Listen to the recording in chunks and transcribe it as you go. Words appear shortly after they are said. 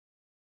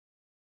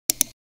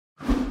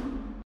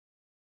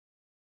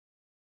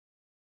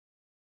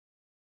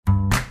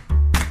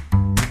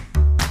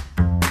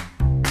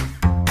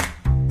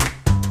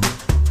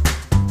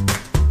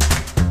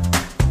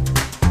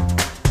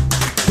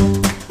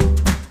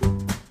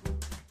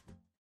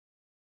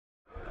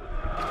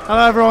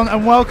Hello everyone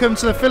and welcome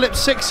to the Phillips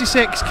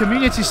 66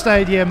 Community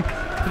Stadium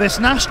for this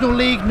National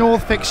League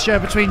North fixture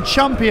between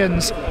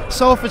champions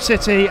Salford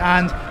City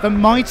and the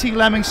mighty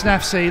Leamington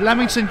FC.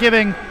 Leamington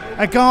giving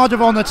a guard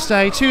of honour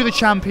today to the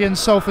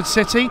champions Salford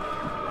City.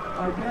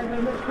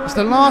 It's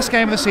the last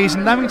game of the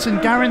season,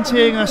 Leamington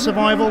guaranteeing their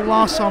survival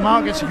last time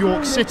out against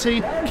York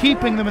City,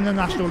 keeping them in the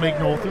National League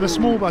North with a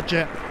small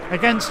budget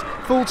against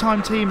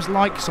full-time teams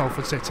like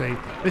Salford City.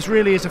 This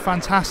really is a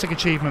fantastic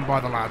achievement by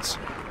the lads.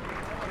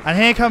 And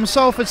here comes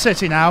Salford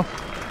City now.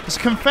 This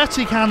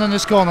confetti cannon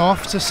has gone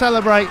off to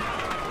celebrate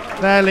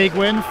their league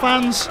win.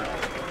 Fans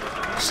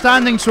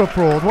standing to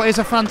applaud. What is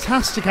a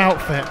fantastic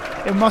outfit,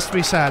 it must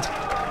be said. They've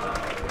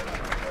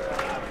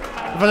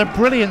had a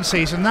brilliant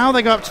season. Now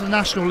they go up to the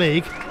National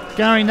League.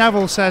 Gary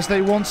Neville says that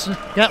he wants to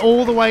get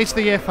all the way to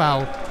the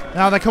EFL.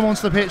 Now they come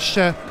onto the pitch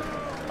to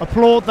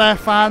applaud their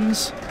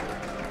fans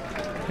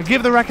and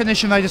give the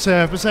recognition they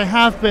deserve, because they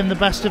have been the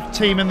best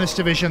team in this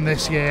division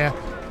this year.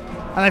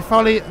 And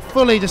they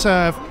fully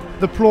deserve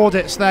the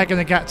plaudits they're going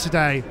to get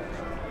today.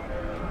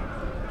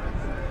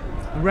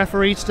 The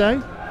referee today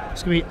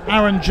is going to be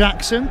Aaron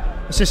Jackson,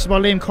 assisted by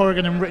Liam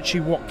Corrigan and Richie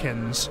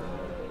Watkins.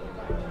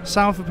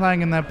 Salford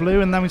playing in their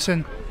blue and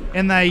Leamington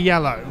in their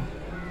yellow.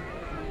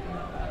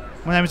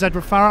 My name is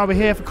Edward Farrell. I'll be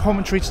here for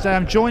commentary today.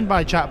 I'm joined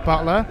by Jack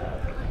Butler.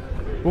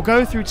 We'll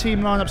go through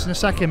team lineups in a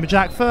second, but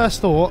Jack,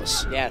 first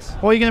thoughts. Yes.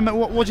 What do you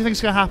think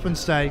is going to happen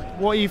today?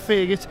 What are you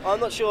feeling?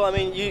 I'm not sure. I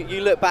mean, you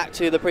look back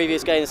to the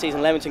previous game of the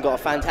season. Leamington got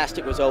a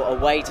fantastic result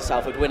away to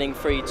Salford, winning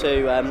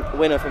 3-2.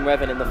 Winner from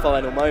Revan in the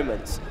final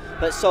moments.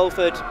 But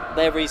Salford,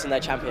 they're reason they're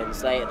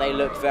champions. They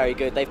looked very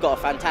good. They've got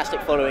a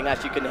fantastic following,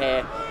 as you can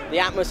hear. The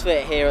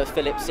atmosphere here at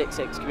Phillips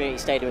 66 Community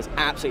Stadium is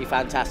absolutely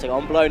fantastic.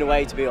 I'm blown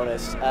away, to be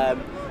honest.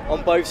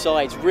 On both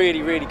sides,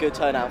 really, really good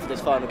turnout for this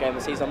final game of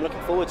the season. I'm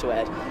looking forward to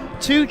it, Ed.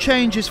 Two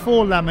changes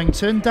for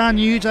Leamington. Dan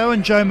Udo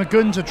and Joe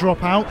Magunda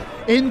drop out.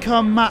 In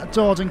come Matt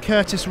Dodd and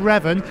Curtis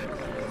Revan.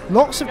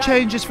 Lots of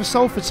changes for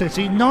Salford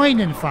City,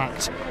 9 in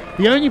fact.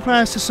 The only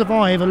players to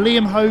survive are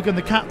Liam Hogan,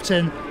 the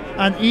captain,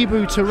 and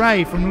Ibu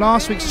Toure from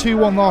last week's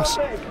 2-1 loss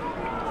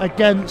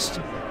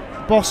against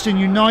Boston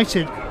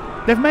United.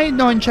 They've made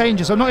 9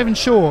 changes. I'm not even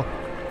sure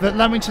that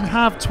Leamington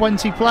have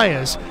 20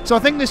 players. So I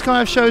think this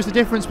kind of shows the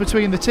difference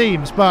between the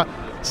teams. But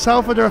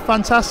Salford are a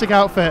fantastic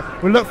outfit.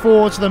 We look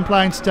forward to them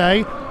playing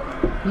today.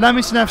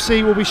 Leamington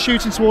FC will be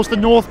shooting towards the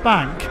North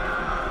Bank.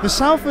 The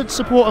Salford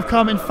support have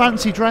come in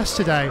fancy dress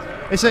today.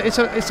 It's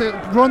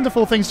a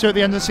wonderful thing to do at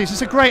the end of the season.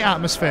 It's a great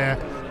atmosphere.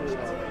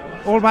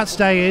 All about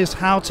today is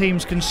how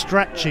teams can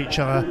stretch each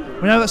other.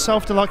 We know that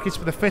Salford are likely to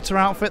be the fitter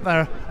outfit.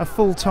 They're a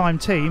full-time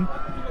team.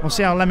 We'll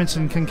see how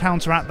Leamington can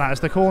counteract that as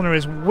the corner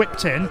is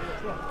whipped in.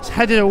 It's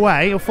headed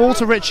away. It'll fall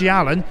to Richie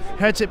Allen.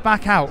 Heads it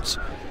back out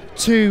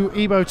to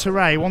Ibu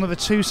Toure, one of the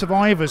 2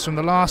 survivors from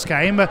the last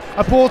game. A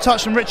poor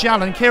touch from Richie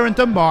Allen. Kieran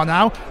Dunbar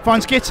now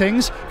finds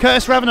Gittings.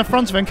 Curtis Revan in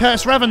front of him.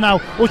 Curtis Revan now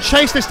will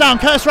chase this down.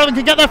 Curtis Revan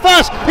can get there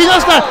first. He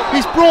does that.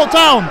 He's brought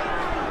down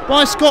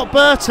by Scott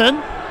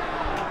Burton.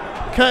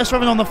 Curtis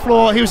Revan on the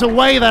floor. He was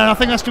away there, and I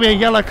think that's going to be a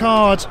yellow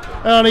card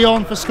early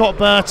on for Scott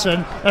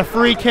Burton. A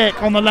free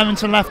kick on the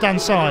Leamington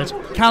left-hand side.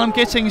 Callum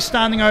Gittings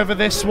standing over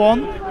this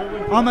one.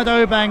 Ahmed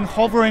Obeng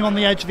hovering on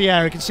the edge of the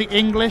area. You can see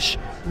English,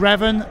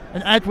 Revan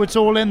and Edwards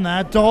all in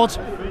there. Dodd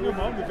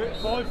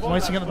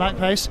waiting at the back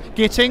pace.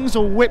 Gittings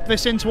will whip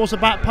this in towards the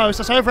back post.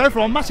 That's over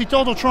everyone. Matty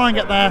Dodd will try and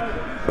get there,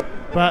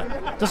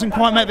 but doesn't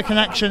quite make the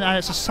connection, and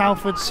it's a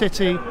Salford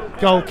City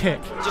goal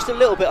kick. Just a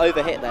little bit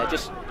overhit there,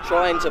 just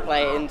trying to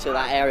play it into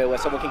that area where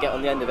someone can get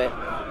on the end of it.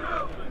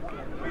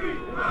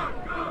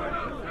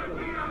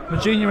 The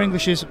junior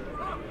English is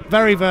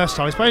very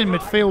versatile. He's played in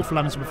midfield for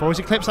Leamington before. As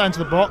he clips that into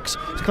the box,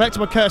 it's collected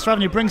by Curtis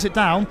Revan, who brings it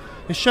down.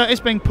 His shirt is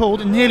being pulled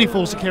and nearly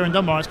falls to Kieran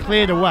Dunbar. It's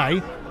cleared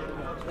away.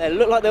 It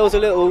looked like there was a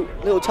little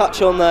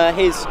touch on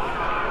his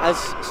as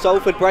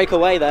Salford break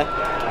away there.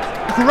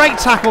 Great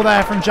tackle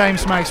there from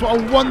James Mace. What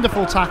a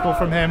wonderful tackle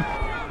from him.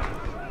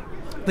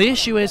 The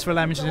issue is for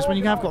Leamington is when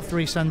you have got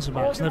 3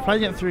 centre-backs, and they've played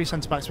against 3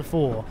 centre-backs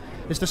before,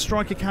 is the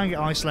striker can get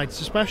isolated,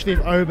 especially if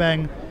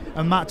Obeng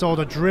and Matt Dodd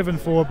are driven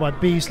forward by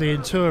Beasley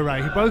and Toure,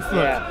 who both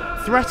look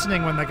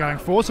threatening when they're going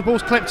forward. So the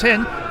ball's clipped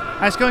in,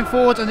 and it's going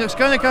forward, and it's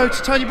going to go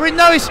to Tony Breeden.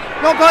 No, he's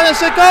not going.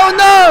 It's a goal.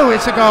 No,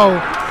 it's a goal.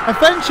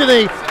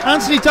 Eventually,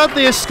 Anthony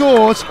Dudley has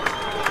scored.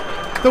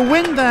 The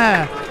win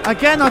there.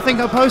 Again, I think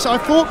I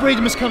thought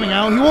Breeden was coming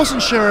out. He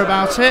wasn't sure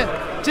about it.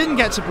 Didn't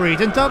get to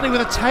Breeden. Dudley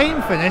with a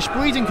tame finish.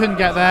 Breeden couldn't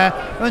get there,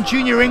 and then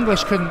Junior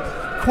English couldn't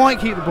quite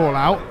keep the ball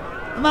out.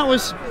 And that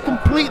was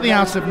completely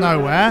out of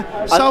nowhere.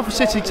 Salford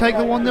City take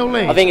the 1-0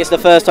 lead. I think it's the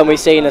first time we've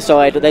seen a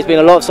side. There's been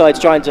a lot of sides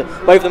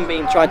both of them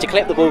trying to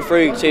clip the ball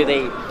through to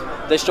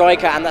the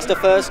striker, and that's the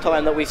first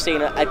time that we've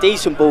seen a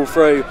decent ball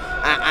through,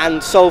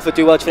 and Salford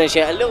do well to finish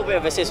it. A little bit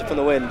of assist from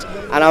the wind,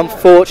 and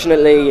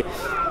unfortunately,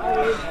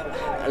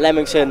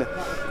 Leamington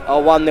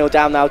are 1-0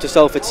 down now to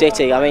Salford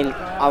City. I mean,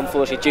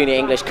 unfortunately, Junior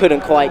English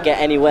couldn't quite get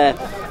anywhere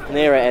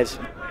near it, Ed.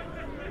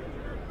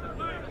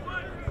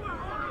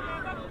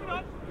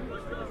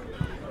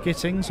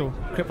 Gittings will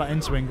clip that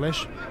into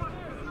English.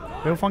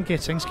 He'll find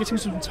Gittings.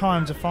 Gittings some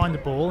time to find the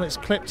ball. It's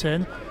clipped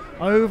in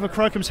over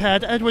Crocombe's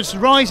head. Edwards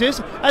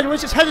rises.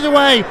 Edwards, it's headed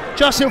away.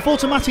 Just it'll fall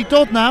to Matty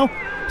Dodd now.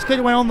 It's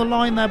cleared away on the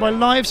line there by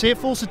Livesey. It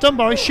falls to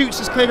Dunbar. He shoots.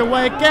 It's cleared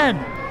away again.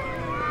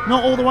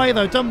 Not all the way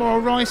though. Dunbar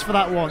will rise for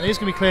that one. It is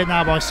going to be cleared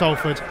now by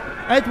Salford.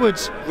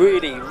 Edwards.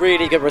 Really,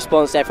 really good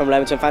response there from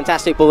Leamington.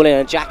 Fantastic ball in,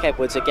 and Jack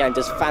Edwards again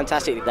does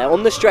fantastically there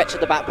on the stretch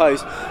at the back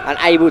post and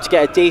able to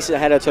get a decent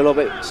header to a little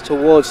bit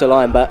towards the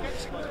line. But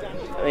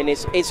I mean,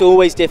 it's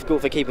always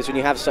difficult for keepers when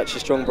you have such a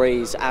strong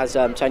breeze, as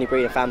Tony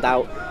Breeden found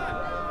out.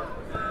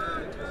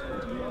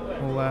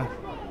 Well,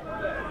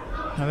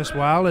 as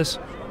well as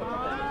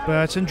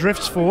Burton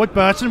drifts forward.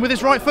 Burton with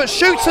his right foot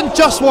shoots and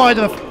just wide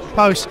of the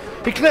post.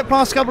 He clipped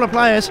past a couple of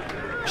players.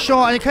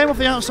 Shot and it came off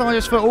the outside of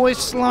his foot, always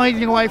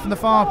sliding away from the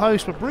far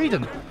post. But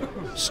Breeden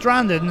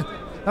stranded.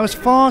 That was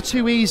far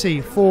too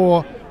easy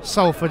for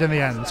Salford in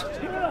the end.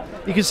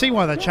 You can see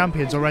why they're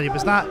champions already,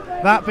 because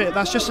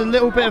that's just a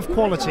little bit of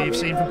quality you've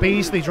seen from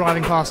Beasley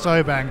driving past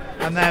Obeng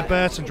and there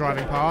Burton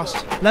driving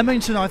past.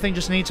 Leamington, I think,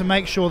 just need to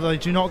make sure that they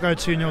do not go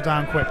 2-0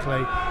 down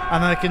quickly,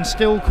 and they can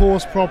still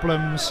cause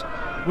problems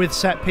with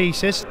set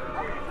pieces.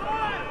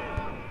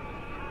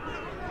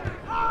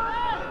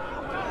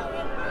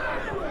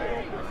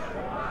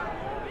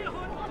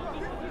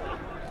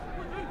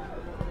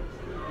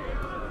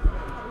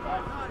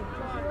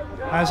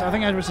 As I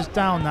think Edwards is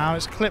down now,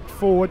 it's clipped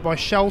forward by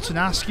Shelton.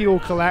 Askew will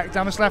collect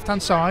down this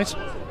left-hand side.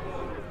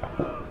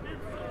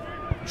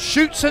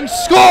 Shoots and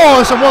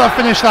scores, and what a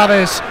finish that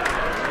is.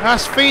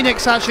 That's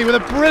Phoenix actually with a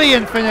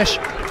brilliant finish.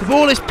 The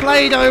ball is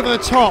played over the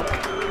top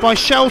by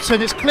Shelton.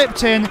 It's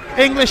clipped in.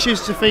 English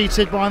is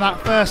defeated by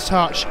that first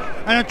touch,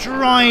 and a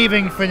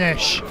driving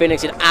finish.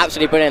 Phoenix is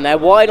absolutely brilliant there.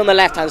 Wide on the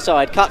left-hand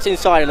side, cuts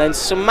inside and then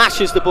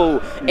smashes the ball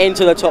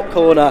into the top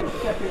corner.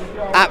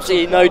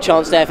 Absolutely no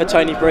chance there for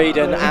Tony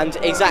Breeden, and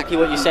exactly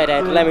what you said,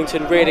 Ed.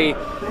 Leamington really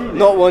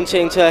not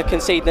wanting to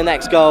concede the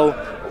next goal,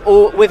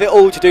 with it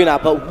all to do now,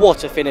 but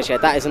what a finish,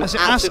 Ed. That is an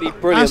absolutely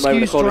brilliant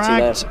moment of quality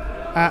there.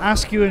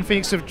 Askew and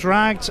Phoenix have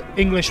dragged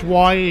English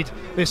wide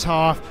this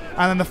half,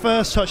 and then the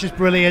first touch is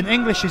brilliant.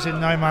 English is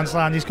in no man's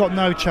land, he's got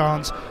no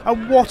chance,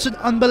 and what an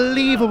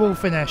unbelievable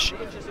finish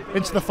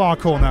into the far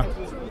corner.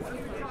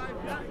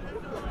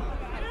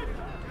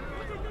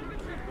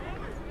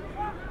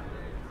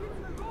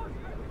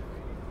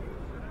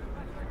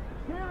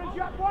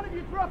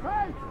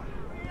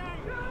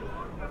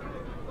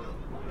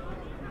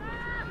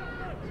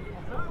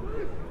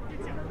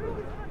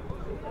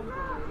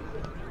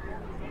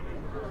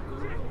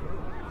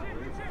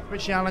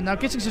 Richie Allen now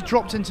Gittings has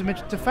dropped into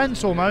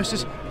mid-defence almost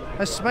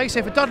as space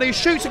here for Dudley, who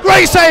shoots a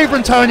great save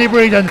from Tony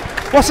Breeden.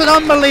 What an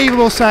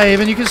unbelievable save,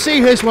 and you can see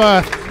his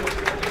worth.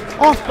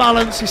 Off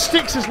balance, he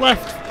sticks his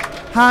left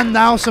hand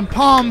now, some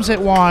palms it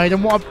wide,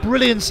 and what a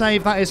brilliant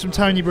save that is from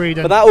Tony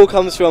Breeden. But that all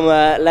comes from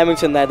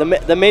Leamington there, the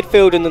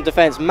midfield and the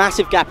defence,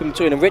 massive gap in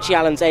between, and Richie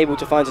Allen's able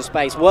to find some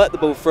space, work the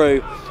ball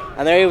through,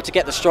 and they're able to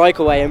get the strike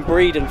away, and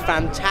Breeden,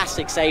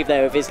 fantastic save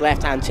there with his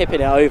left hand, tipping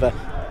it over.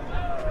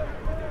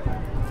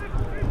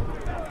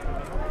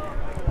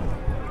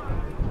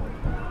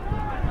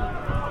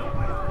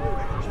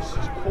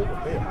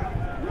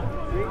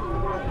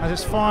 As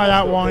it's fired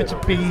out wide to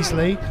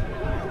Beasley.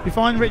 We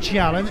find Richie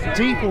Allen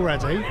deep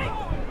already,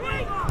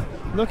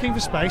 looking for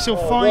space. He'll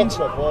find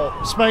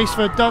space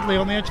for Dudley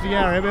on the edge of the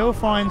area, but he'll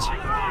find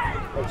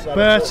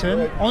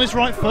Burton on his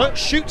right foot,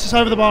 shoots us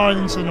over the bar and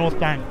into the north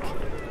bank.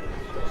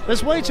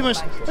 There's way too much.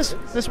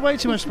 There's way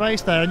too much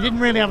space there, and you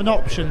didn't really have an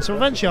option. So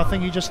eventually, I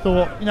think he just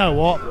thought, you know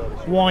what,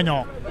 why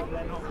not?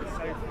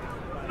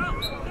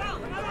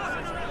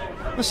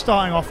 They're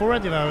starting off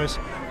already though, as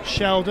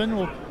Sheldon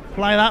will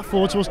play that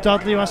forward towards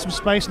Dudley, who has some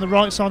space on the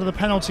right side of the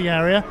penalty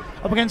area.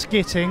 Up against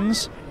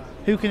Gittings.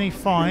 Who can he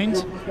find?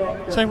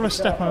 Several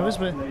step overs,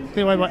 but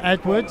cleared away by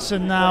Edwards.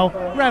 And now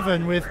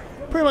Revan, with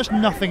pretty much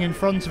nothing in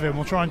front of him,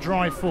 will try and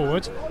drive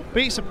forward.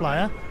 Beats a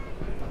player.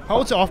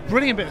 Holds it off.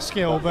 Brilliant bit of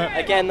skill. But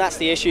again, that's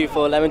the issue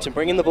for Leamington,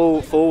 bringing the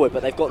ball forward,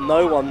 but they've got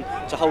no one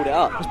to hold it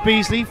up. As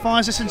Beasley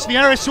fires this into the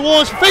area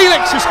towards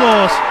Felix, who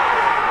scores.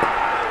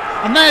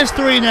 And there's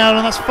 3-0, and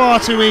that's far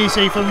too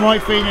easy for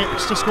White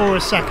Phoenix to score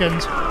a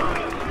second.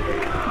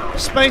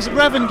 Space,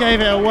 Revan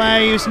gave it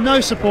away, he was no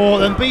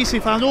support, and Beasley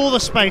found all the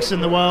space in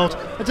the world.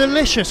 A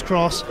delicious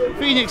cross.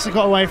 Phoenix had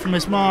got away from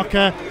his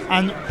marker,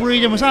 and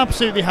Breeden was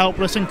absolutely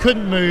helpless and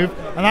couldn't move.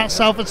 And that's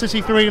Salford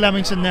City 3,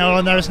 Leamington 0,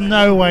 and there is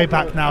no way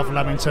back now for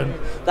Leamington.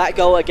 That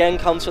goal again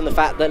comes from the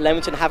fact that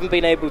Leamington haven't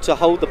been able to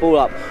hold the ball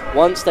up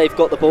once they've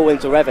got the ball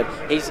into Revan.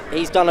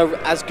 He's done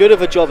as good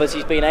of a job as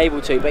he's been able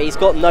to, but he's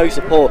got no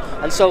support,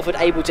 and Salford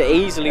able to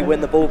easily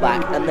win the ball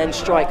back and then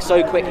strike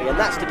so quickly, and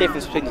that's the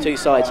difference between the two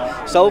sides.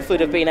 Salford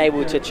have been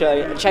able to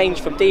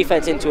change from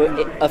defence into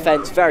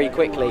offence very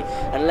quickly,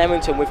 and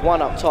Leamington, with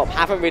one up top,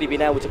 haven't really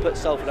been able to put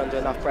Salford under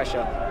enough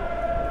pressure.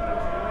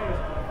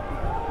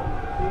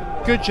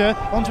 Goodger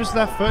onto his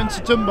left foot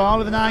into Dunbar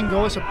with an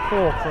angle. It's a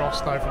poor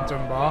cross though from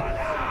Dunbar.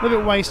 A little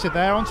bit wasted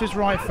there. Onto his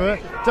right foot.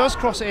 Does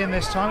cross it in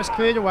this time. It's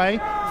cleared away.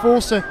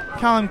 Falls to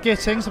Callum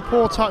Gittings. A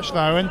poor touch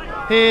though. And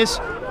here's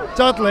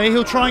Dudley,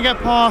 he'll try and get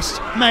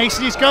past Mace,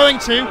 and he's going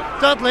to.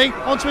 Dudley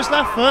onto his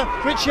left foot,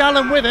 Richie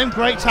Allen with him,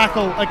 great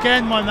tackle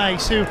again by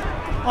Mace, who,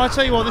 I'll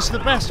tell you what, this is the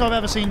best I've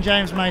ever seen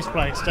James Mace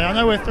play today. I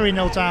know we're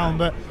 3-0 down,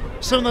 but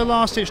some of the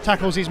last ditch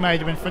tackles he's made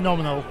have been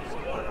phenomenal.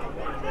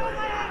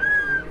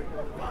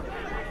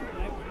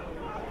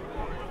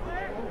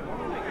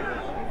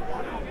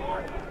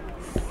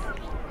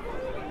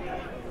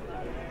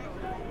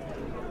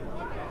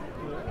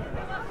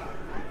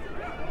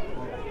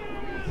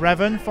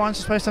 Revan finds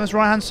the space down his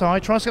right hand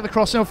side, tries to get the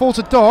cross, and it'll fall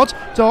to Dodd.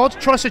 Dodd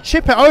tries to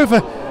chip it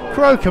over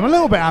Crocombe, a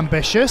little bit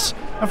ambitious,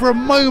 and for a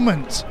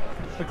moment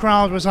the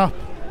crowd was up,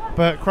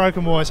 but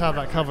Crocombe always had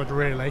that covered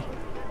really.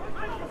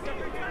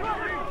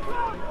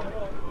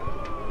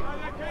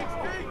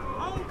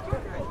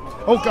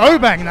 Oh,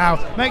 Obeng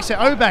now makes it.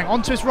 Obeng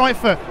onto his right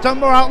foot,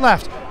 Dunbar out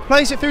left,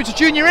 plays it through to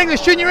Junior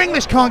English. Junior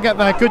English can't get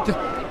there. Good,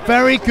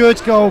 very good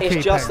goalkeeping.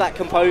 It's just that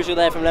composure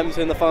there from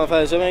Leamington in the final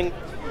third. I mean,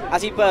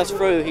 as he bursts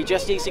through, he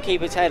just needs to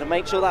keep his head and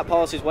make sure that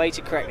pass is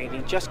weighted correctly, and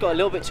he just got a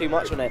little bit too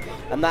much on it,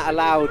 and that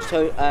allowed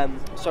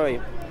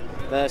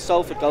the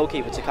Salford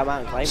goalkeeper to come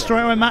out and claim it.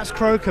 Straight away, Max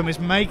Crocombe is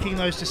making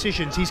those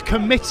decisions. He's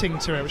committing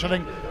to it, which I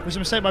think was a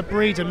mistake by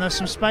Breedon. There's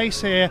some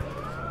space here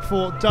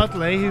for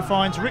Dudley, who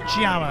finds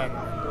Richie Allen.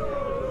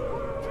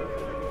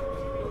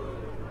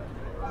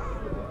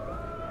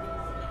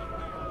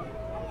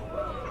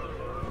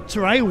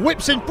 Teray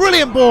whips in,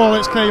 brilliant ball,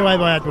 it's cleared away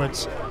by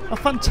Edwards. A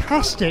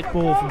fantastic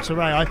ball from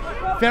Teray.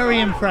 I'm very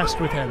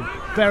impressed with him.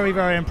 Very,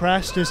 very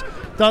impressed, as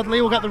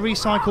Dudley will get the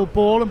recycled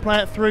ball and play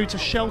it through to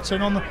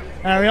Shelton on the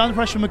area, under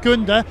pressure from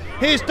Magunda.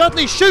 Here's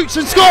Dudley, shoots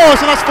and scores,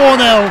 and that's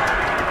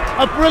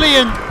 4-0. A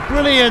brilliant,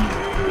 brilliant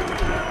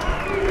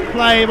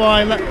play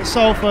by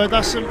Salford.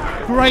 That's some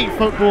great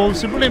football,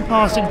 some brilliant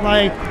passing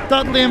play.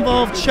 Dudley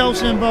involved,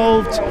 Shelton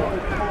involved,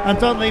 and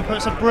Dudley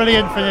puts a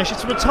brilliant finish.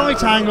 It's from a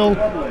tight angle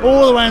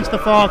all the way into the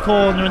far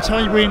corner, and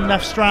Tony Green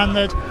left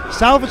stranded.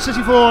 Salford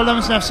City 4,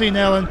 Leamington FC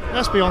 0, and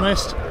let's be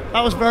honest,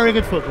 that was very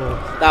good football.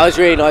 That was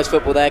really nice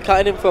football there,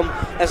 cutting in from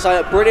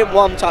a brilliant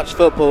one-touch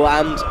football,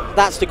 and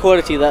that's the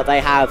quality that they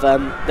have.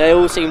 They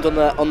all seemed on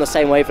the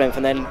same wavelength,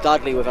 and then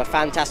Dudley with a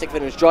fantastic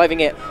finish,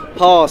 driving it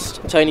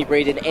past Tony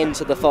Breedon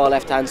into the far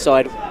left-hand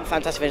side.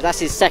 Fantastic finish. That's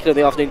his second of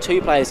the afternoon.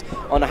 2 players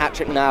on a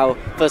hat-trick now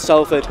for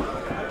Salford.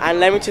 And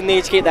Leamington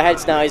need to keep their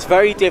heads now. It's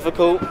very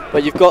difficult,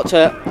 but you've got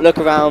to look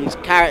around.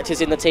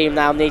 Characters in the team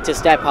now need to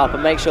step up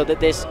and make sure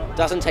that this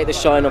doesn't take the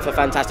shine off a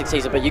fantastic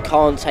season, but you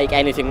can't take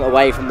anything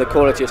away from the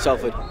quality of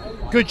Salford.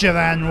 Goodyear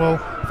then will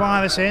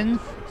fire this in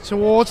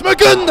towards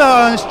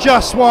Magunda, and it's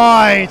just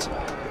wide.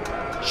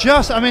 Joe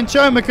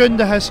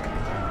Magunda has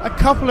a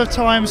couple of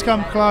times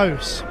come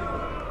close.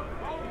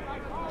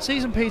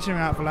 Season petering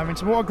out for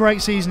Leamington. What a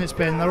great season it's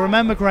been. They'll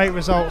remember great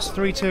results,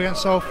 3-2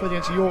 against Salford,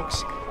 against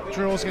York's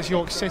drills against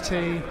York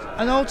City,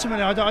 and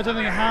ultimately I don't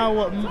think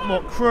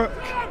what crook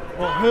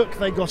or hook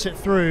they got it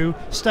through.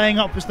 Staying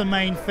up was the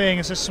main thing,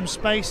 as there's some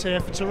space here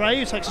for Teray,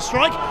 who takes a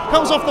strike,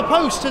 comes off the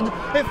post, and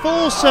it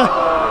falls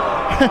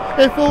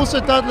to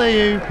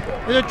Dudley,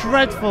 who in a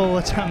dreadful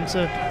attempt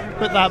to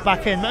put that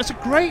back in. But it's a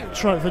great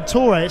strike for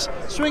Teray.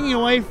 It's swinging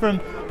away from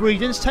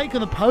Breedon, it's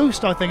taken the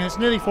post, I think, and it's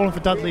nearly fallen for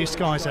Dudley, who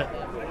skies it.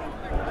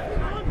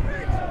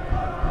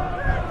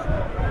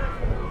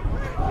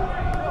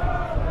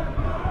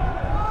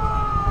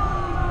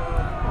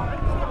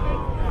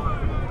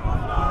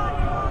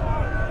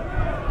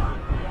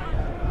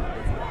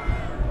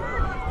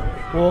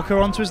 Walker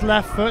onto his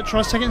left foot,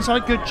 tries to take it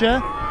inside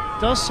Goodyear,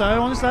 does so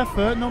on his left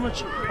foot, not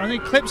much, and he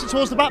clips it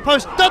towards the back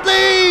post.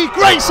 Dudley!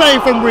 Great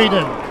save from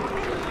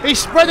Breedon. He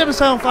spread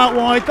himself out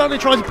wide. Dudley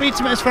tried to beat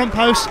him at his front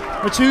post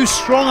with 2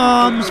 strong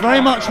arms,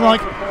 very much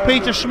like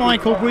Peter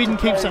Schmeichel. Breedon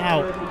keeps it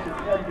out.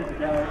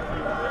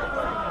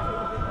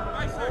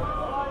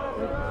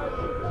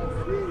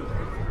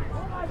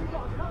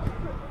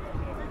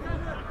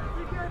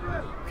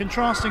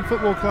 Contrasting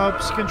football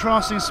clubs,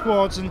 contrasting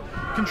squads and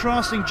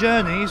contrasting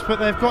journeys, but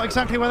they've got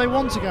exactly where they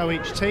want to go,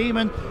 each team,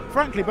 and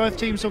frankly both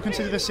teams will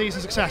consider this season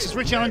a success. As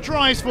Richie Allen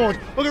drives forward,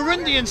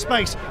 Ogarundi in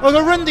space,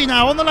 Ogarundi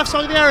now on the left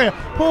side of the area,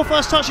 poor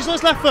first touch, he's on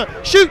his left foot,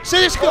 shoots,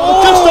 and it's just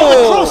off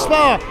the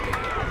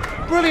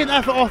crossbar. Brilliant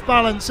effort off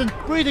balance, and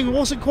Breedon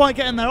wasn't quite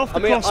getting there off the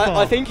crossbar.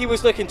 I think he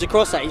was looking to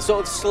cross that, he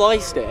sort of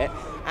sliced it,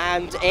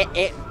 and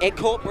it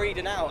caught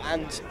Breedon out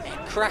and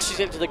it crashes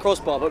into the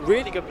crossbar, but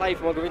really good play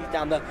from Ogarundi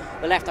down the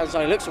left hand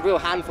side. He looks a real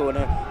handful and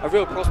a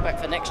real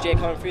prospect for next year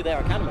coming through their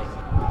academy.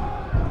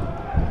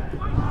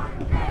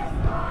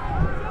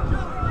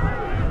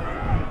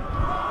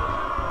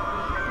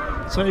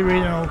 So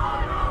Reno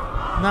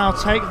now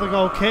take the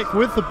goal kick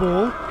with the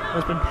ball.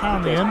 There's been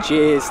pounding him.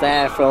 Cheers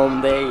there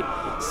from the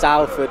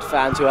Salford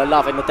fans who are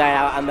loving the day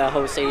out and their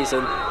whole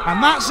season.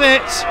 And that's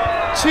it.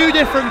 2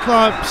 different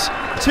clubs,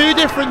 2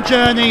 different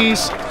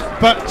journeys,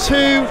 but 2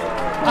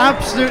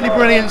 absolutely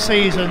brilliant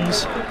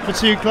seasons for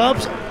 2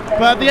 clubs.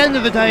 But at the end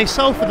of the day,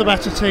 Salford the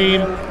better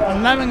team,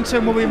 and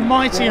Leamington will be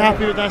mighty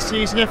happy with their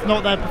season, if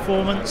not their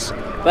performance.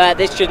 But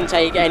this shouldn't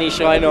take any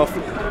shine off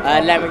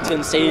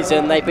Leamington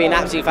season. They've been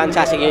absolutely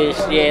fantastic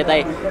this year.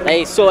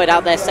 They sorted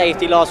out their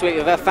safety last week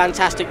with a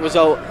fantastic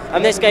result,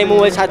 and this game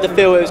always had the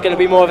feel it was going to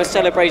be more of a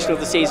celebration of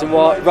the season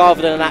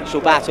rather than an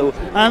actual battle.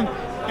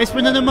 It's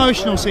been an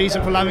emotional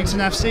season for Leamington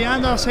FC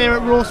and us here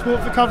at Raw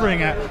Sport for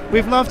covering it.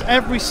 We've loved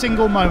every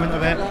single moment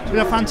of it. It's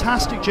been a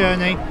fantastic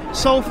journey.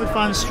 Salford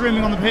fans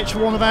streaming on the pitch for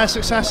one of their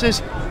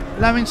successes.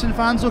 Leamington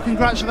fans will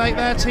congratulate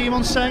their team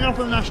on staying up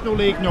in the National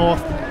League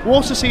North.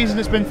 What a season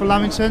it's been for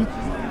Leamington.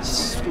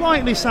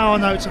 Slightly sour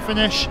note to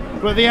finish,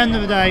 but at the end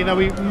of the day they'll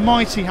be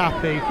mighty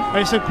happy.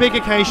 It's a big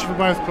occasion for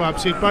both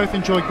clubs who've both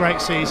enjoyed great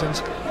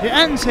seasons. It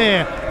ends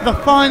here, the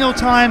final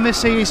time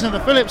this season at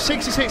the Phillips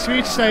 66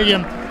 Community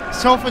Stadium.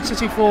 Salford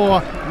City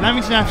 4,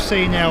 Leamington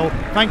FC 0.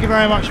 Thank you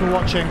very much for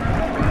watching.